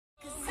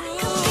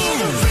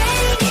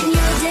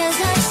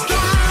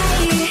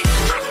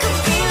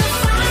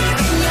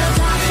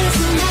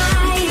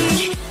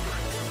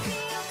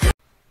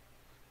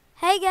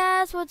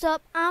guys, what's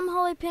up? I'm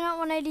Holy Peanut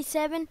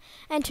 187,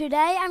 and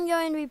today I'm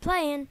going to be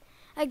playing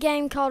a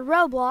game called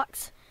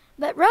Roblox.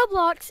 But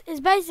Roblox is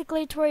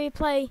basically to where you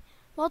play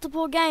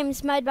multiple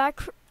games made by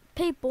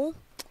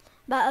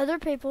other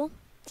people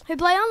who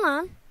play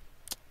online.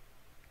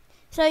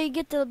 So you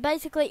get to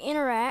basically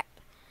interact.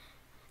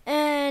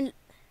 And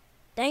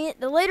dang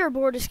it, the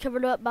leaderboard is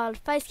covered up by the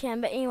face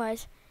cam. But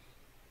anyways,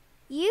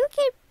 you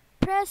can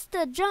press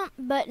the jump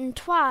button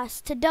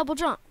twice to double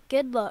jump.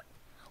 Good luck.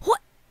 What?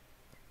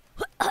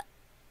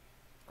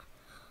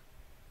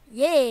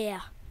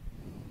 Yeah.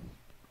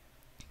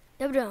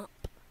 Double jump.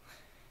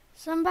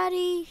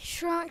 Somebody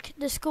shrunk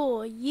the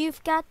school.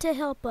 You've got to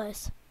help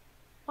us.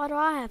 Why do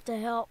I have to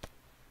help?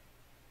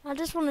 I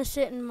just want to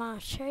sit in my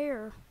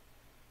chair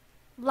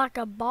like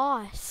a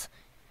boss.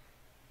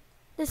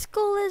 The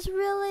school is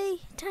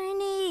really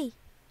tiny.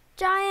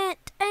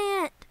 Giant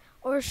ant.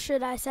 Or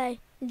should I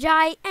say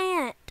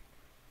giant?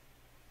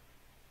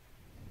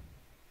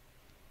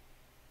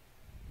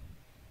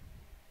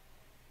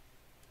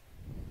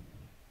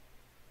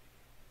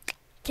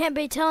 Can't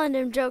be telling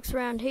them jokes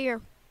around here.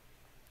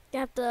 You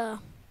have to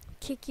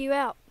kick you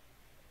out.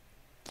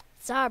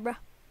 Sorry, bro.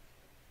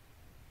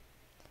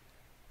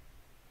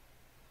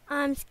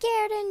 I'm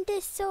scared and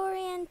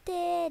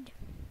disoriented.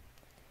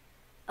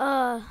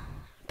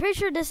 Pretty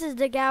sure this is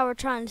the guy we're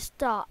trying to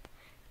stop.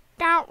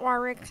 Don't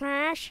worry,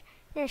 class.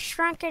 This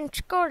shrunken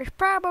school is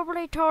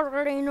probably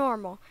totally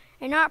normal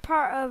and not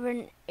part of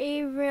an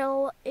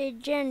evil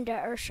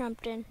agenda or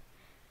something.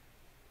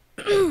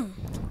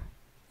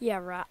 Yeah,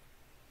 right.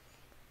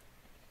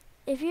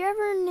 If you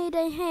ever need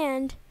a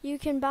hand, you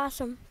can buy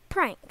some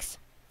pranks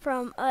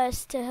from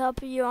us to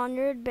help you on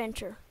your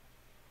adventure.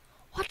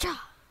 Watcha!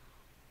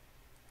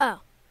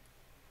 Oh.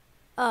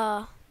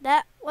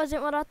 That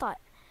wasn't what I thought.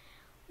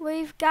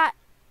 We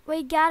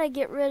gotta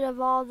get rid of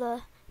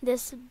all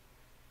this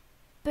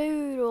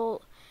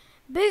bootlegged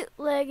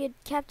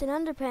Captain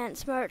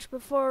Underpants merch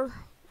before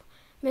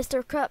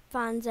Mr. Cup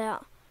finds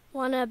out.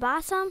 Wanna buy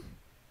some?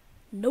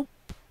 Nope.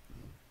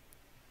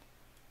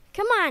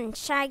 Come on,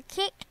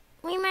 sidekick.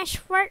 We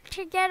must work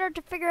together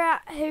to figure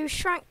out who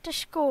shrunk the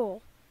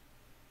school.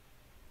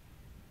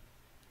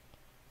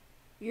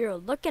 You're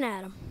looking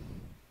at him.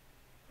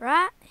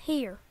 Right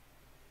here.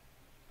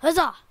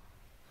 Huzzah!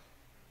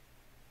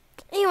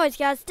 Anyways,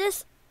 guys,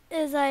 this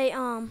is a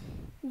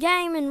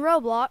game in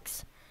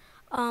Roblox.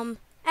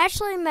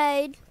 Actually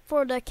made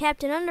for the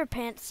Captain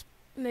Underpants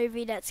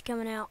movie that's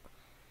coming out.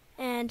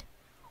 And,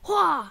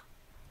 whoa!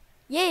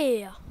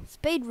 Yeah!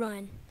 Speed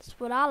run. That's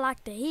what I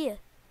like to hear.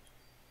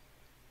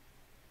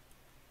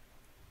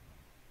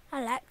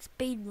 I like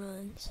speed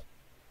runs.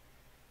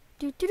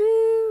 Do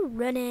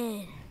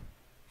running.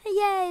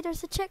 Yay,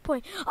 there's a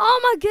checkpoint. Oh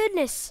my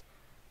goodness!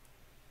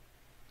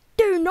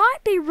 Do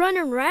not be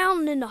running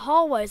around in the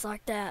hallways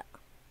like that.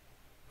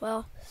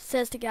 Well,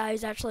 says the guy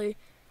who's actually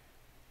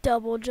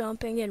double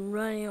jumping and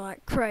running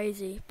like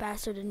crazy,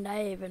 faster than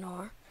they even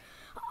are.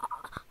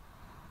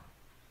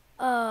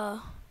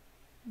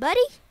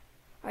 Buddy?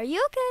 Are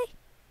you okay?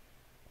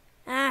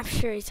 I'm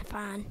sure he's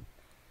fine.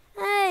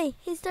 Hey,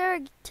 he's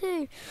there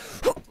too.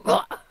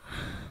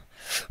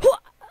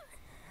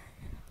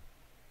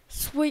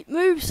 Sweet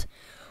moves.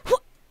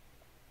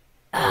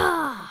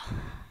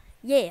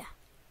 Yeah.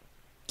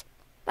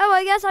 By the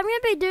way, guys, I'm gonna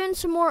be doing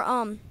some more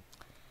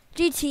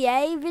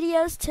GTA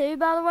videos too,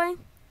 by the way.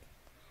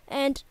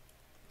 And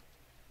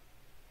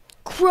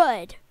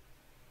crud.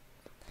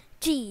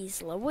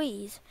 Jeez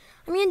Louise.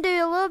 I'm gonna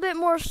do a little bit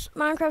more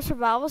Minecraft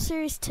Survival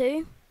Series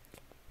too.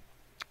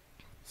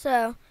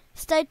 So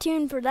stay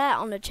tuned for that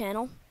on the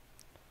channel.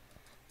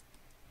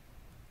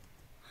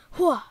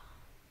 Whoa.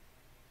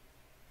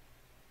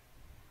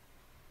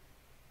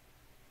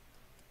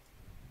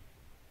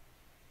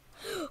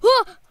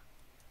 Whoa.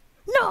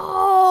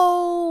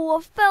 No!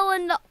 I fell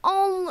in the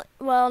only,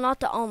 well, not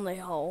the only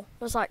hole.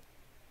 It was like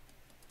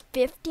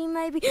 50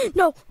 maybe.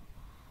 No!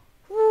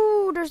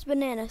 Ooh, there's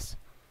bananas.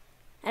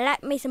 I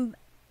like me some,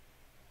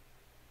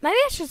 maybe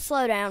I should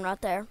slow down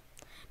right there.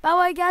 By the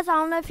way, guys, I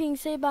don't know if you can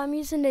see, but I'm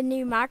using the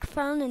new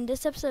microphone in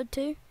this episode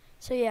too.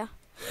 So yeah.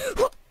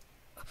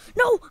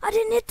 No, I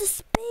didn't hit the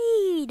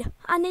speed.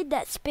 I need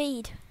that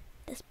speed.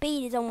 The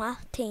speed is on my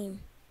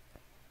team.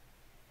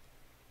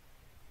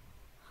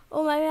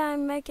 Oh, maybe I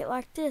can make it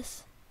like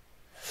this.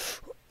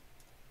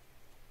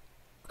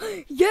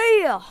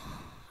 Yeah.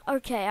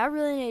 Okay, I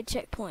really need a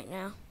checkpoint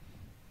now.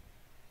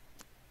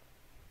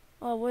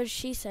 Oh, what is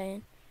she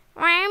saying?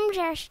 I'm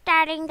just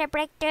starting to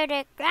break through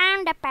the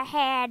ground up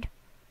ahead.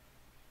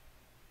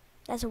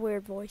 That's a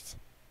weird voice.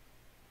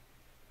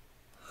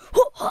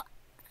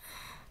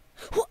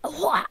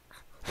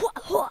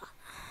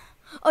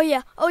 Oh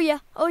yeah, oh yeah,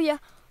 oh yeah.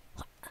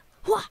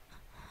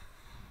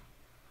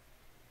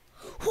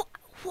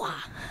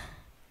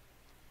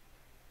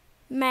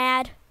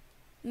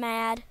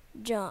 Mad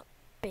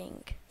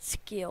jumping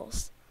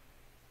skills.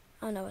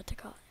 I don't know what to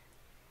call it.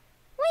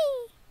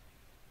 Whee!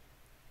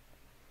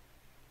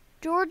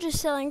 George is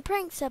selling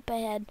pranks up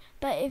ahead,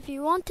 but if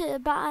you want to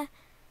buy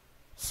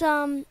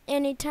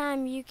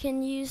anytime you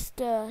can use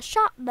the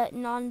shot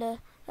button on the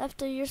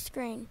left of your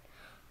screen.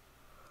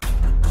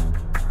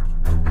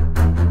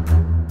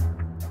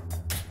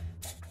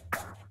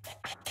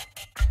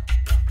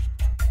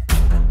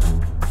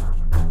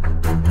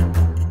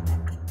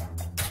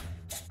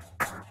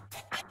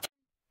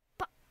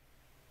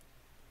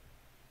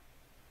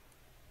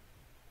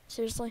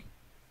 Seriously?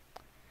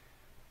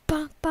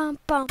 Bum, bum,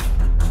 bum.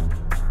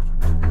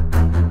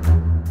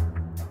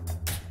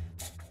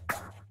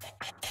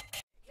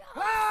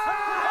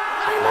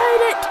 I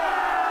made it!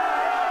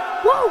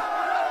 Whoa!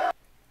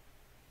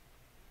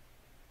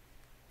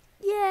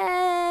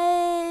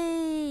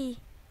 Yay!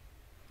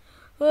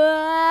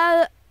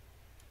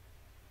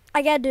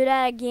 I gotta do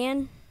that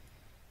again.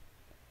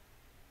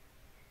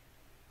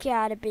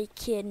 Gotta be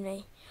kidding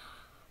me.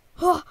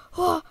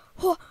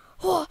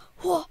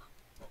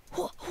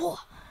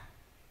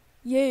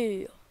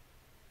 Yeah.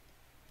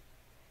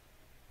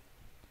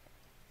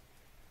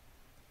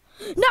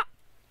 No!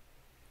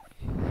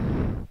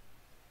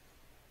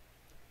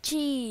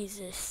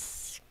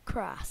 Jesus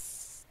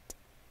Christ.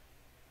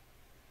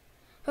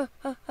 They're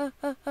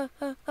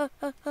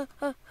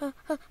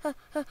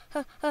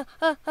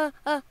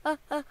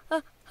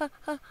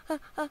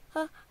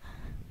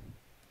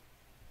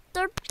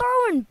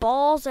throwing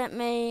balls at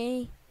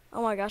me.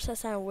 Oh my gosh, that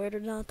sounded weirder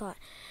than I thought.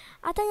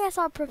 I think I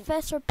saw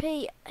Professor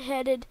P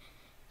headed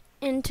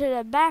into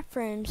the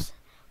bathrooms.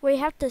 We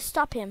have to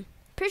stop him.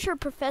 Pretty sure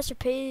Professor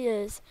P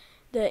is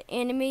the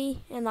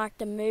enemy in like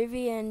the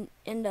movie and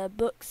in the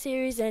book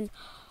series, and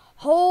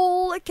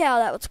holy cow,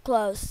 that was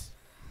close.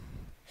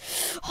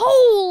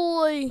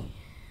 Holy!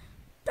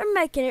 They're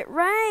making it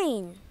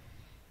rain.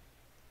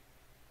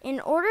 In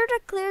order to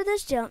clear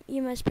this jump,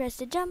 you must press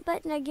the jump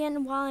button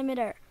again while in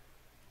midair.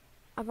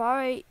 I've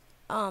already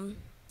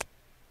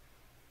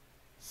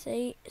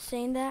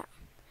seen that.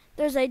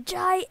 There's a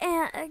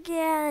giant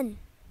again.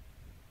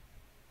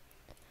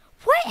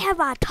 What have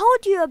I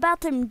told you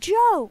about them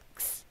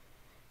jokes?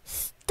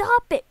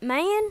 Stop it,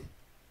 man.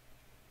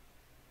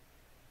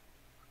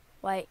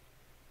 Wait.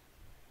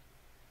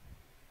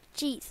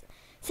 Jeez.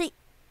 See,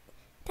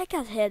 that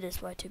guy's head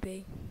is way too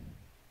big.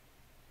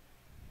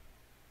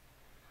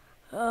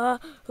 Yeah.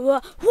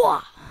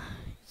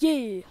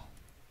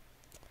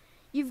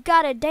 You've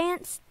got to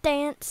dance,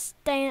 dance,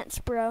 dance,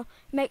 bro.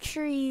 Make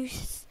sure you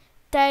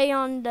stay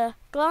on the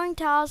glowing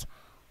tiles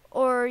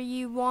or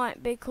you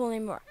won't be cool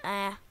anymore.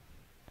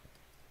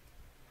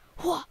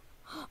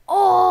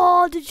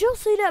 Oh, did you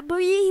see that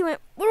boogie? He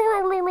went.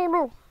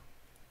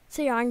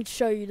 See, I can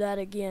show you that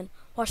again.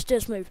 Watch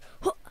this move.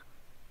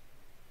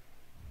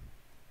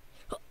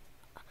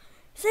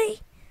 See?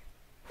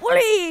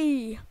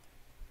 Whee!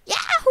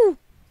 Yahoo!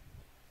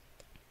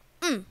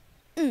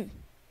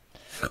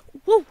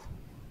 Woo!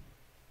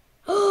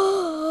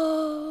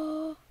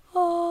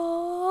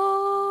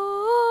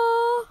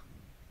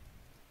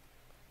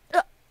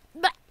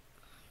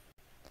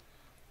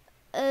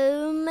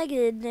 Oh my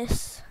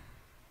goodness.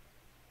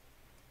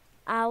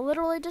 I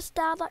literally just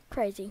died like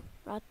crazy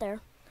right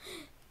there.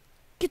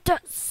 Get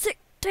that sick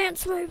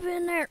dance move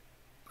in there.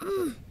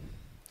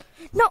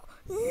 No,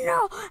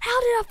 how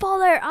did I fall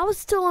there? I was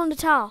still on the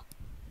towel.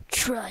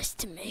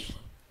 Trust me.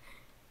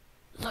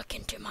 Look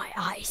into my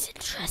eyes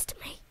and trust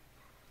me.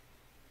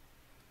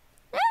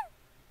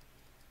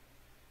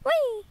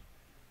 Whee!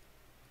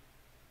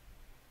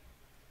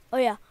 Oh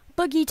yeah,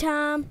 boogie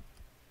time.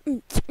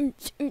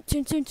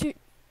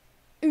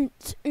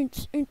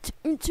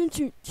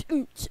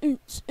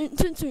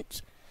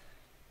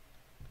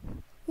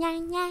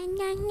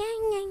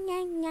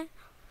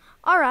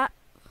 Alright.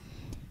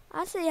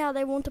 I see how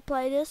they want to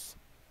play this.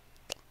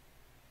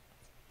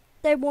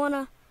 They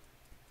wanna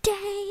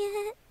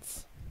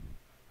dance.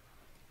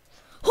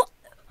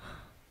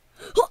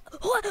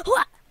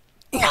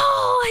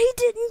 No, he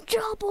didn't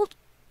double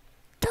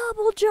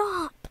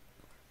jump.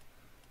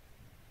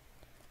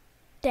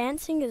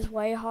 Dancing is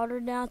way harder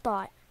than I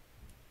thought.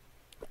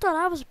 I thought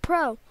I was a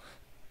pro.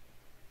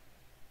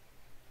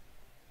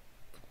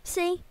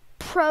 See?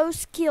 Pro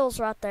skills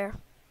right there.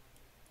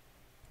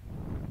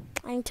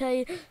 I can tell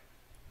you.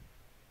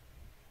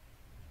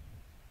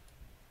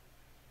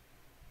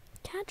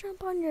 Can I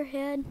jump on your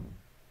head?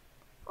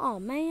 Oh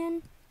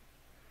man.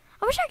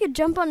 I wish I could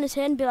jump on his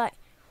head and be like,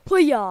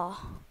 "Hoo-yah."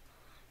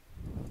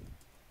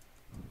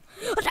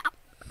 That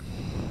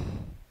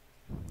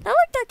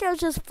looked like I was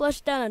just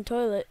flushed down a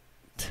toilet.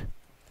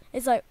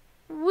 It's like,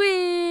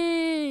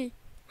 wee.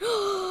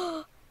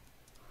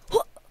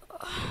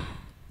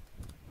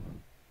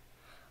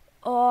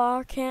 Oh,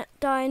 I can't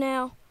die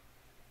now.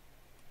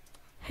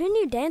 Who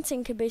knew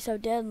dancing could be so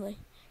deadly?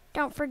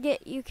 Don't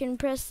forget you can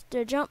press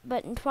the jump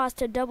button twice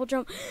to double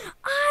jump.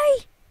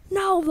 I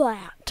know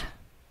that.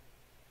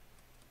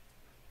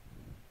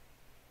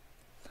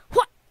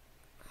 What?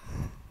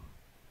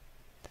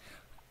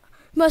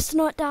 Must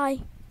not die.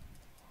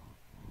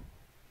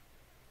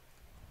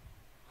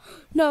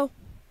 No.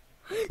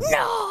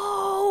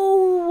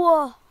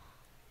 No!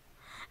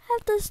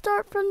 Have to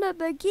start from the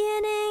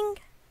beginning.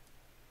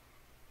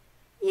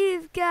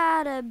 You've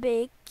gotta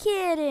be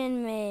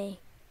kidding me.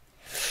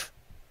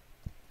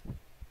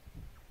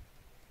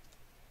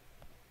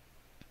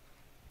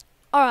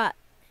 Alright,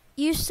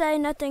 you say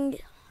nothing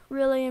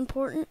really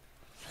important.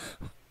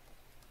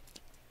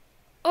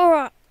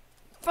 Alright,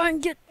 if I can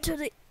get to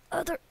the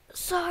other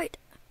side.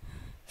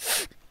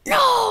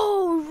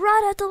 No!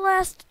 Right at the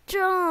last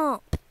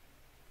jump.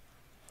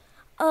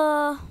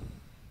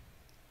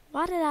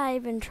 Why did I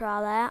even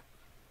try that?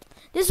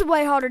 This is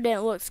way harder than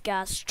it looks,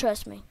 guys.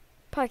 Trust me.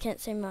 Probably can't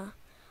see my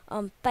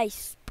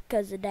face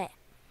because of that.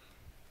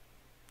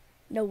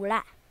 No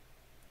lie.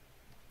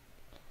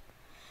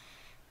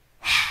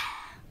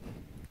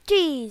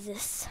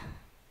 Jesus.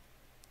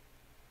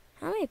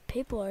 How many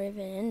people are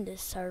even in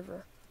this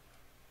server?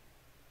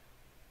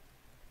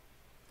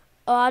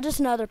 Oh, I just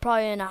know they're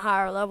probably in a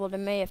higher level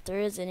than me if there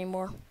is any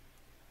more.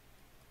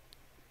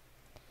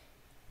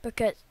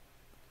 Because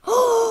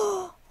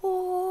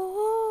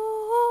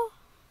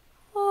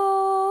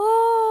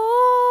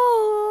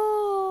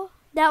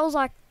that was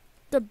like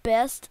the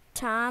best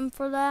time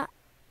for that.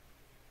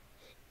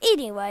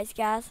 Anyways,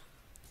 guys,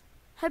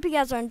 hope you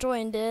guys are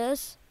enjoying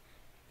this.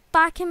 If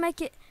I can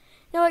make it,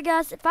 you know what,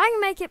 guys, if I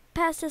can make it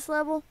past this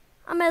level,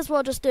 I may as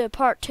well just do a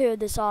part 2 of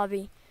this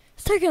obby.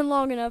 It's taking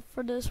long enough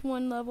for this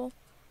one level.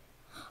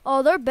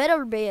 Oh, there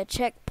better be a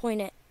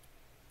checkpoint at.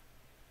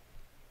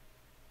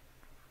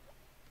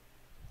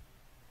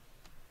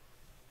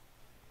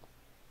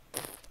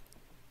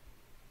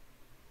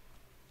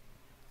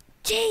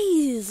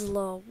 Jeez,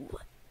 Lord.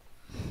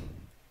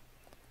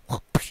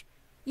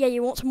 Yeah,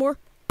 you want some more?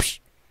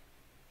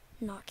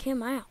 Knock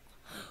him out.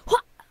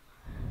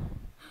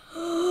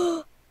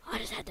 I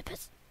just had to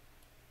piss.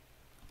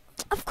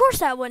 Of course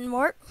that wouldn't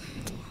work.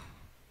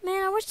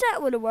 Man, I wish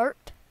that would have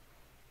worked.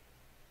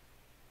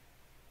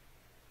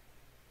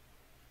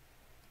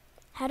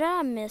 How did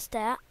I miss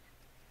that?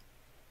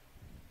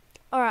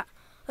 Alright,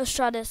 let's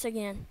try this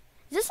again.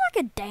 Is this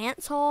like a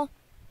dance hall?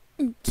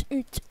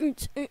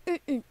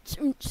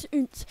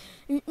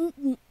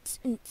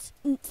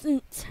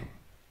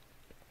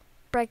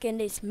 Breaking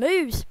these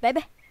moves,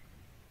 baby.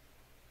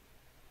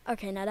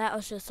 Okay, now that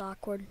was just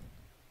awkward.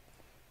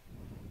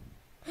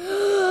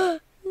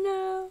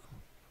 No.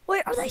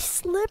 Wait, are they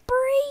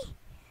slippery?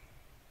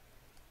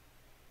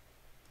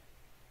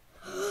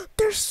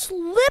 They're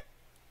slippery.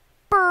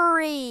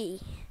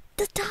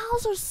 The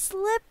tiles are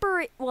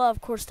slippery. Well,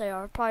 of course they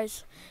are.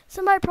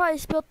 Somebody probably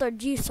spilled their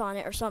juice on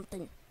it or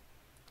something.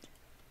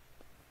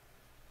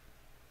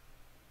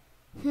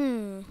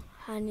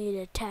 I need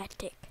a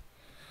tactic.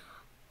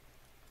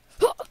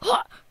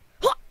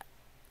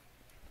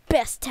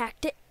 Best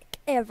tactic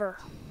ever.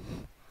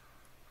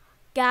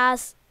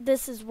 Guys,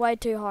 this is way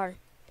too hard.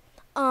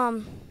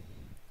 By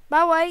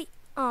the way,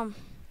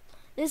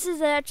 this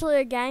is actually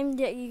a game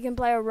that you can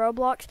play on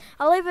Roblox.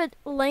 I'll leave a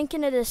link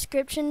in the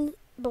description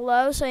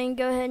below so you can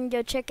go ahead and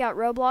go check out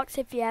Roblox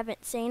if you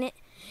haven't seen it.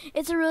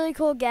 It's a really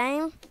cool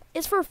game.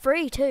 It's for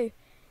free too.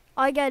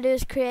 All you gotta do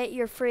is create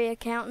your free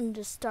account and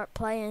just start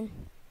playing.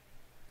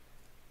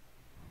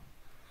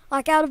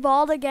 Like out of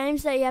all the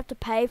games that you have to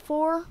pay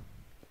for,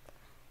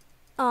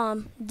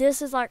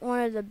 this is like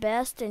one of the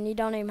best and you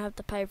don't even have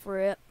to pay for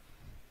it.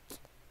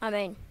 I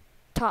mean,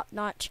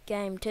 top-notch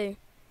game too.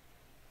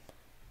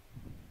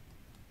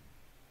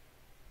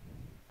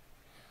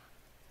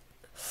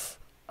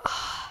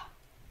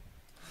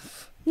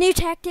 New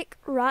tactic,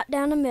 right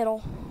down the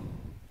middle.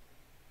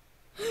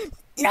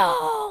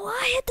 No,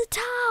 I hit the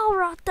tile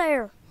right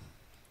there.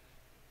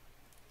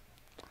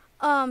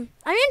 I'm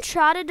gonna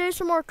try to do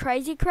some more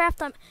Crazy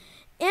Craft.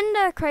 In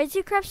the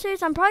Crazy Craft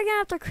series, I'm probably gonna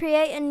have to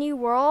create a new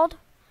world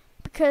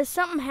because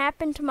something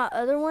happened to my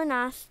other one.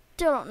 I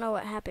still don't know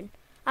what happened.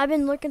 I've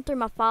been looking through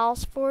my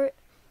files for it.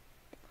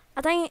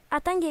 I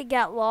think it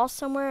got lost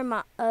somewhere in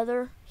my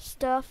other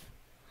stuff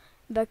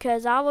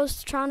because I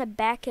was trying to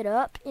back it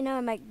up, you know,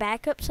 and make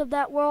backups of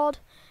that world,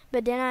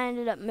 but then I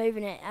ended up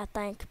moving it, I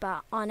think,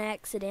 on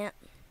accident.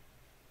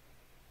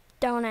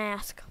 Don't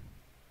ask.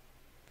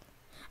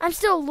 I'm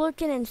still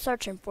looking and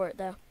searching for it,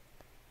 though.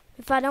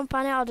 If I don't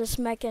find it, I'll just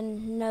make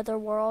another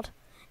world.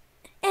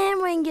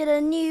 And we can get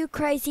a new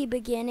crazy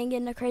beginning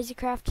in the Crazy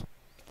Craft.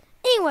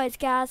 Anyways,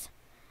 guys,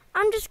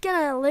 I'm just going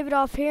to leave it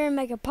off here and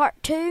make a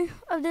part 2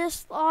 of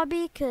this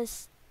lobby,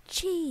 because,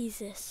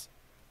 Jesus.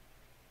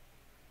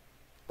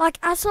 Like,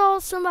 I saw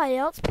somebody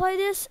else play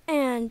this,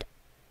 and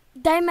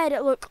they made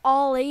it look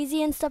all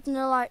easy and stuff, and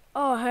they're like,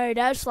 oh, hey,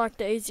 that's like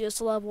the easiest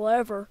level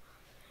ever.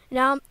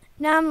 Now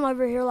I'm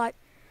over here like,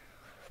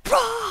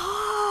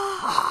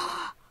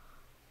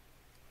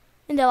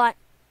 and they're like,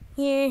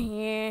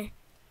 yeah.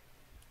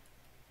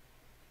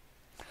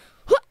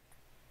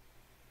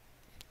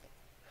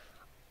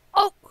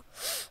 Oh.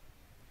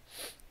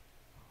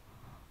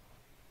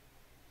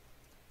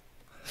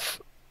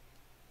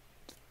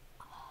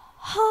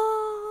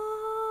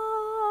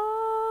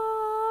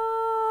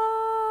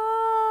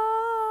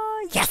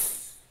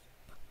 Yes.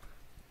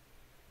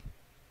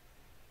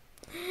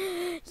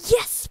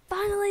 Yes,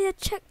 finally a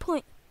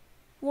checkpoint.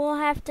 We'll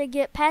have to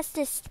get past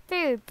this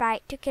food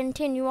fight to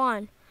continue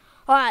on.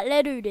 Alright,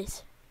 let's do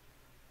this.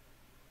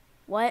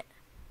 What?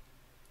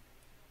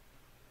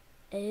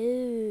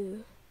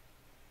 Ew.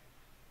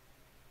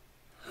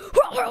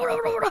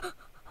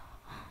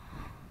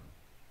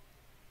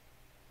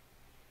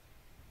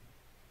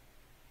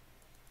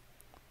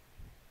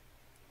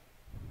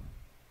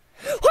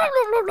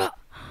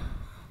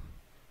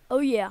 Oh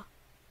yeah.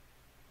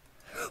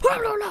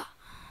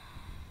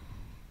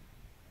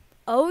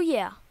 Oh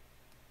yeah.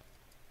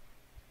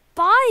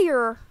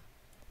 Fire!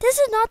 This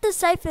is not the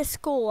safest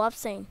school I've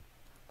seen.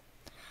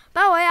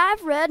 By the way,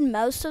 I've read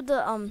most of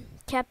the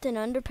Captain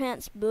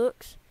Underpants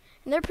books,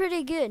 and they're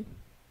pretty good.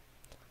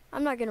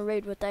 I'm not gonna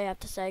read what they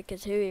have to say,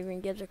 because who even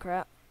gives a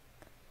crap?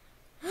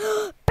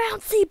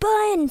 Bouncy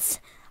buns!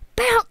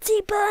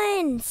 Bouncy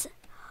buns!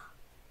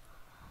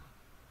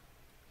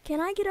 Can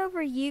I get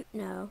over you?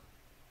 No.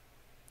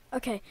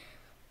 Okay.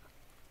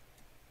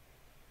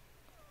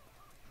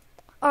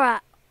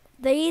 Alright.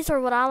 These are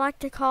what I like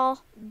to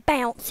call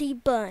bouncy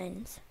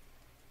buns.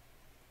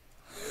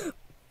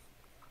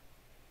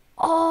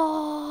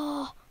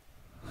 Oh!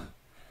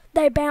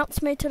 They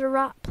bounced me to the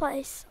right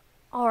place.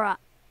 Alright.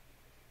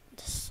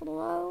 Just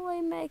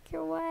slowly make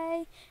your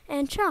way.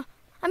 And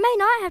I may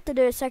not have to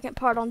do a second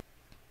part on.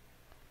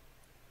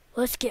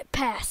 Let's get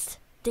past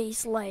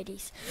these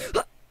ladies.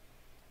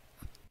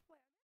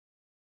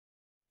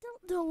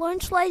 The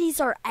lunch ladies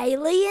are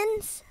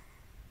aliens?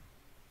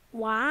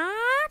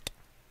 What?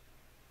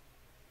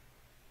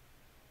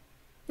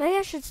 Maybe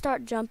I should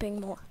start jumping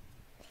more.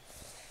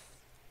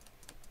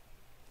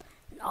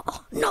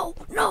 No.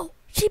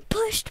 She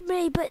pushed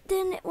me, but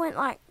then it went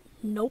like,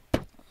 nope.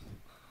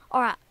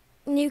 Alright,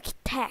 new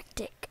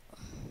tactic.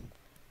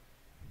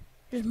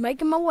 Just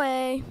making my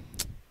way.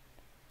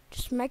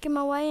 Just making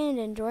my way and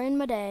enjoying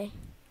my day.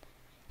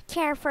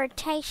 Care for a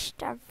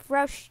taste of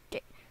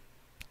roasted.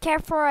 Care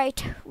for a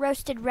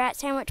roasted rat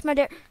sandwich, my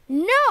dear?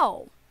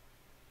 No!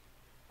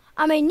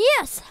 I mean,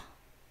 yes.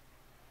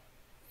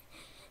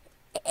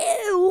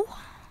 Ew.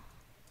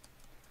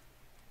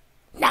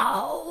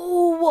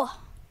 No.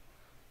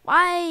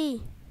 Why?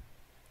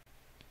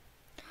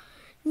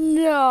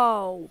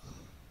 No.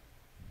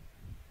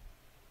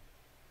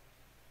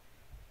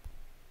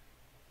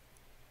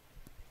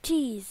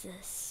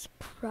 Jesus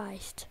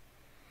Christ.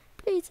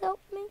 Please help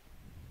me.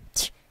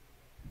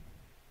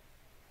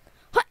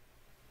 What?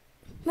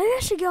 Maybe I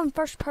should go in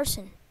first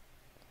person.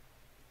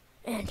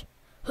 And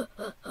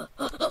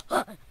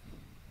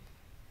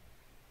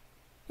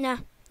nah,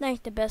 that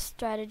ain't the best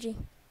strategy.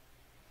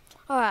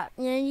 Alright,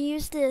 I'm gonna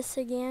use this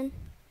again.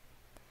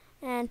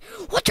 And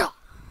whatcha?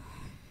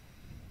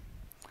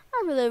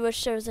 I really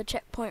wish there was a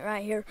checkpoint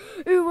right here.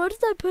 Ooh, what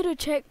if I put a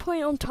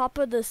checkpoint on top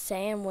of the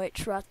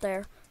sandwich right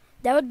there?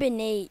 That would be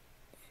neat.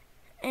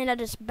 And I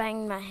just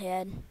banged my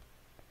head.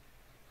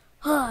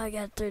 Oh, I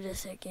got through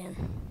this again.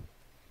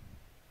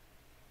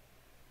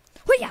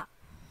 Hoo-yah!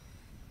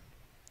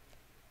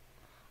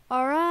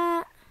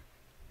 Alright.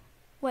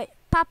 Wait,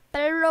 Papa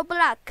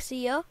Roblox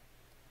here.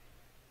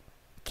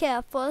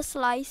 Care for a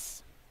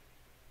slice.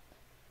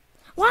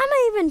 Why am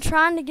I even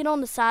trying to get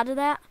on the side of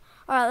that?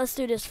 Alright, let's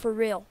do this for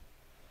real.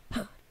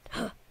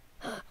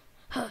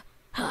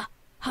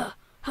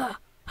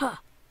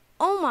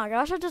 Oh my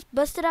gosh, I just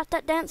busted out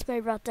that dance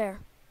move right there.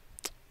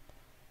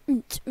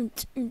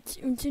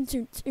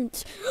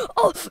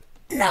 Oh,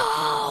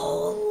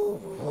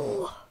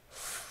 no!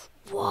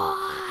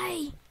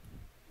 Why?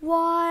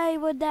 Why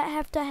would that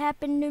have to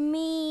happen to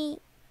me?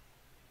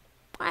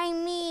 Why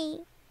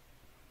me?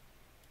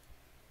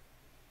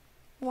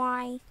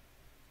 Why?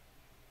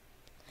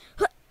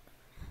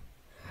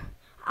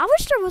 I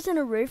wish there wasn't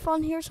a roof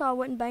on here so I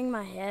wouldn't bang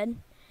my head.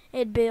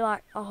 It'd be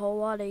like a whole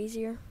lot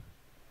easier.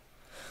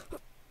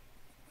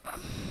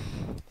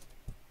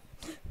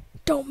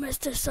 Don't mess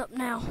this up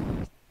now.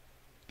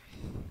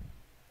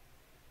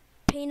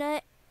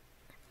 Peanut.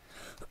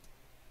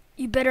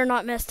 You better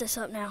not mess this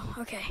up now.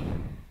 Okay.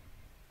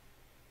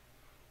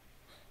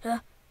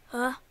 Yeah!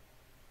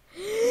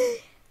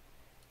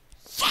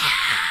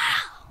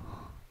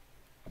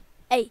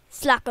 Hey,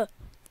 slacker.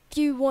 If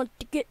you want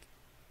to get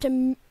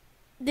to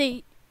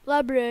the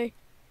library,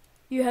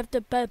 you have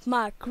to pass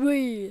my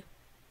quiz.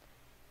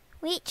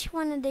 Which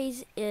one of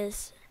these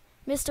is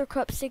Mr.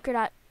 Krup's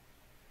secret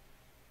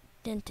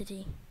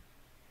identity?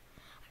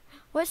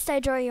 What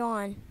stage are you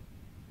on?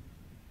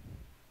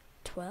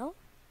 12?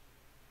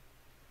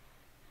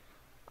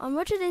 On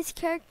which of these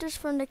characters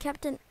from the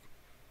Captain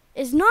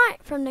is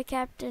not from the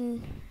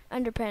Captain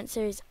Underpants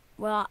series?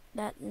 Well,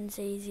 that is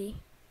easy.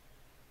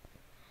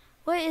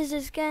 What is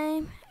this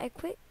game? A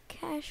quick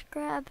cash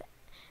grab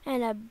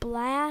and a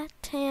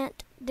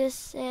blatant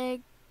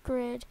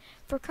disagreed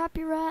for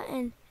copyright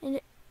and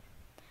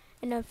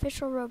an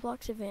official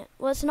Roblox event.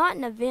 Well, it's not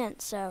an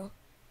event, so.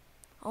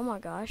 Oh my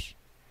gosh.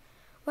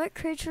 What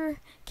creature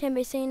can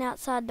be seen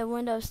outside the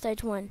window of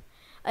stage 1?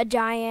 A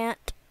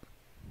giant.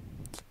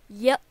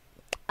 Yep.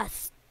 I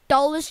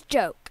stole this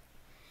joke.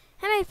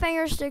 How many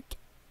fingers do...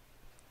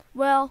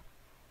 Well,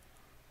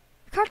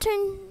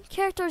 cartoon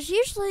characters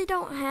usually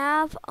don't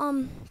have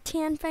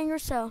 10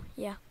 fingers, so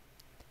yeah.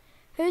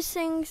 Who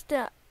sings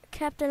the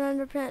Captain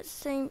Underpants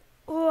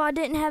Oh, I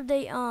didn't have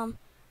the, I'm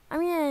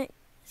gonna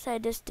say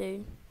this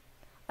dude.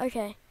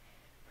 Okay.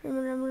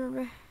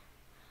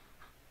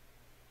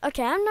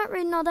 Okay, I'm not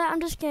reading all that.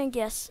 I'm just gonna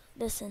guess.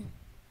 Listen.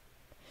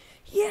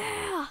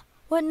 Yeah!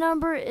 What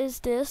number is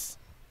this?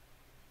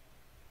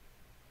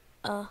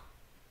 9?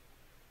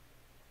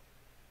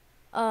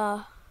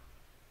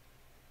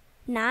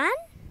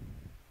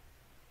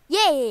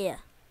 Yeah!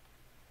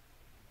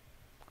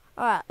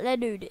 Alright, let's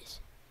do this.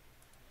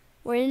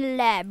 We're in the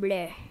lab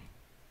there.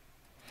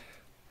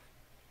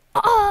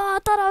 Oh, I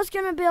thought I was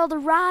gonna be able to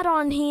ride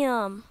on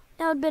him.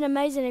 That would have been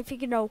amazing if he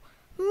could go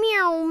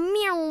meow,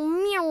 meow,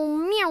 meow,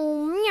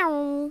 meow,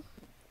 meow.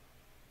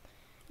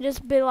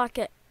 Just be like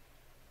a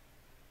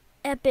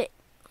epic.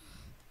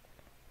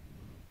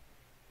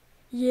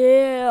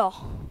 Yeah.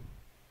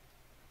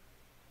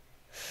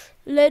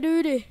 Let's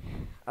do this.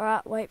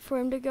 Alright, wait for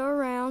him to go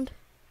around.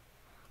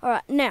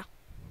 Alright, now.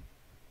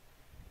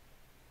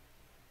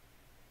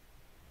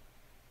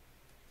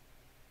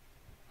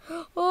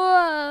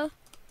 Oh.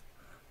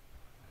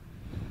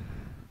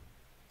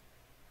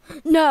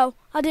 No,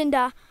 I didn't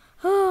die.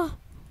 Oh.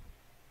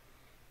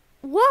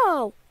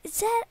 Whoa, is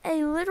that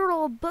a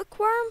literal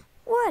bookworm?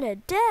 What a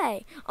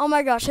day. Oh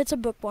my gosh, it's a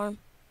bookworm.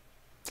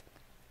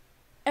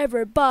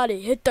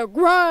 Everybody hit the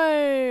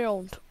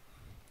ground.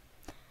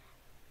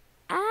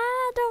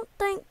 I don't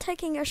think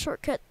taking a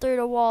shortcut through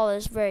the wall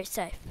is very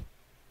safe.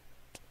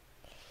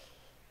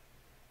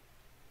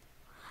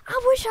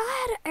 I wish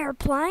I had an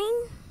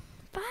airplane.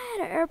 If I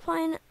had an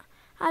airplane,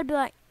 I'd be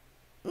like,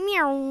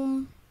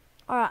 meow.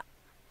 Alright,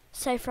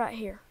 safe right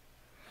here.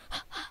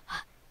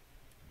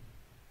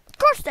 Of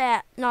course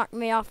that knocked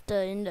me off the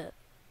end of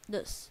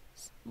this,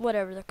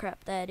 whatever the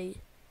crap that is.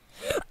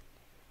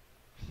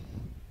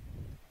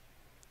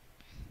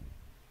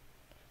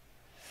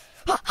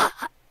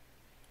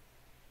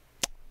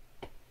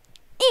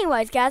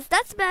 Anyways, guys,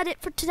 that's about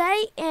it for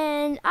today,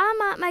 and I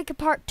might make a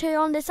part 2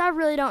 on this. I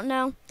really don't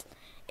know.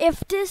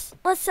 If this,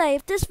 let's say,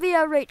 if this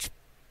video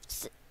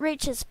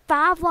reaches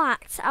 5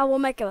 likes, I will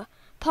make a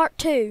part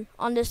 2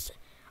 on this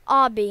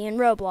obby in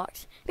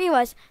Roblox. But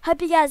anyways,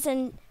 hope you guys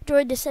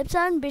enjoyed this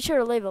episode. Be sure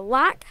to leave a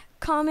like,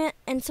 comment,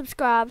 and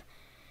subscribe,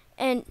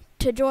 and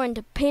to join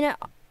the Peanut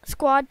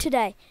Squad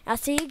today. I'll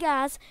see you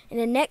guys in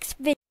the next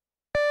video.